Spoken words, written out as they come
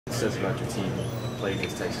says about your team? Play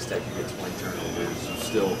against Texas Tech, you get 20 turnovers, you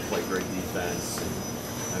still play great defense.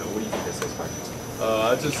 And, what do you think that says about your team?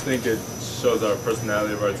 I just think it shows our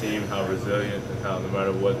personality of our team, how resilient and how no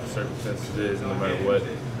matter what the circumstances is, no matter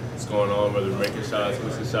what's going on, whether we're making shots,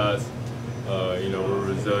 missing shots, we're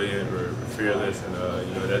resilient, we're fearless, and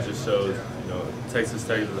that just shows. Texas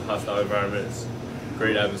Tech is a hostile environment, it's a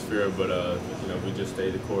great atmosphere, but we just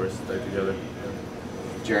stay the course, stay together.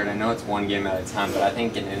 Jared, I know it's one game at a time, but I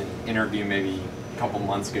think in an interview maybe a couple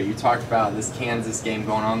months ago, you talked about this Kansas game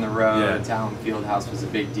going on the road. Yeah. Talon Fieldhouse was a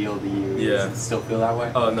big deal to you. Yeah. Does it still feel that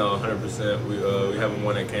way? Oh no, 100%. We haven't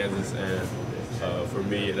won at Kansas, and for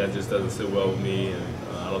me, that just doesn't sit well with me, and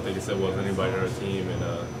I don't think it sit well with anybody on our team, and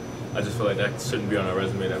I just feel like that shouldn't be on our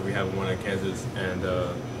resume that we haven't won at Kansas, and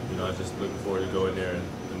I just look forward to going there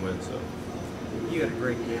and win. So. You had a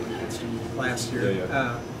great game against them last year.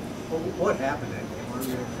 Yeah. What happened that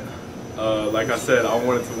game? Like I said, I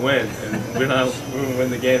wanted to win, and when we win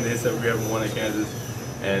the game, they said we haven't won at Kansas,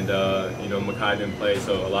 and Makai didn't play,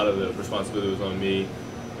 so a lot of the responsibility was on me,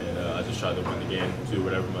 and I just tried to win the game, do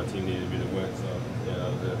whatever my team needed me to win. So yeah,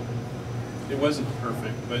 that was it. It wasn't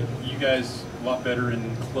perfect, but you guys a lot better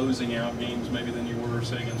in closing out games maybe than you were,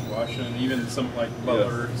 say, against Washington. Even some like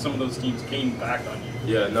Butler, some of those teams came back on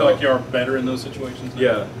you. Yeah, I feel like you are better in those situations now?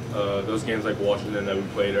 Yeah, those games like Washington that we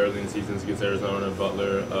played early in the seasons against Arizona,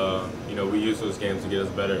 Butler, we use those games to get us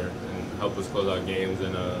better and help us close out games.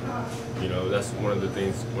 And that's one of the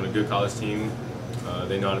things when a good college team,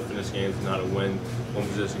 they know how to finish games, they know how to win one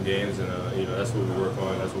possession games, and that's what we work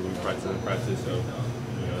on. That's what we practice in practice. So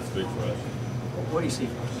it's big for us. What do you see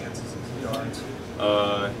from Kansas yards?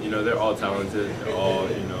 They're all talented. They're all,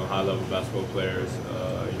 high-level basketball players.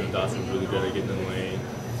 Dotson's really good at getting in the lane.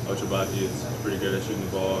 Ochabati is pretty good at shooting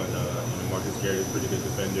the ball, and Marcus Gary is a pretty good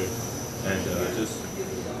defender. And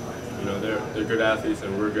they're good athletes,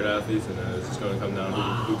 and we're good athletes, and it's just going to come down to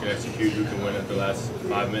who can execute, who can win at the last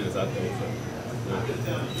 5 minutes, I think.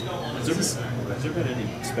 So, Has there been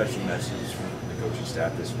any special messages from the coaching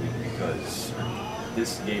staff this week? Because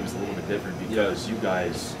this game is a little bit different because you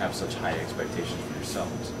guys have such high expectations for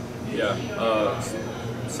yourselves. Yeah,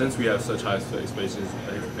 since we have such high expectations,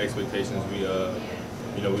 we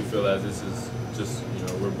feel that this is just,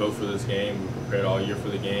 we're built for this game. We prepared all year for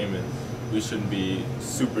the game, and we shouldn't be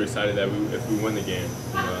super excited that if we win the game.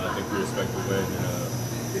 I think we respect the win,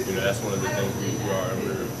 and that's one of the things we are.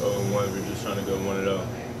 We're 0-1. We're just trying to go 1-0.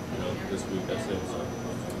 This week. That's it. So.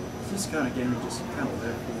 This kind of game you just kind of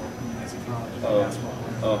live for as a college basketball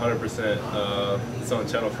player. 100%. It's on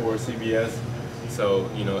Channel 4, CBS. So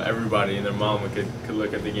everybody and their mama could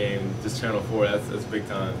look at the game. Just Channel 4, that's big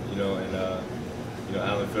time. And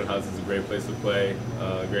Allen Fieldhouse is a great place to play.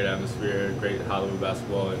 Great atmosphere, great high level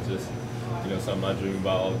basketball, and just something I dream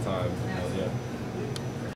about all the time.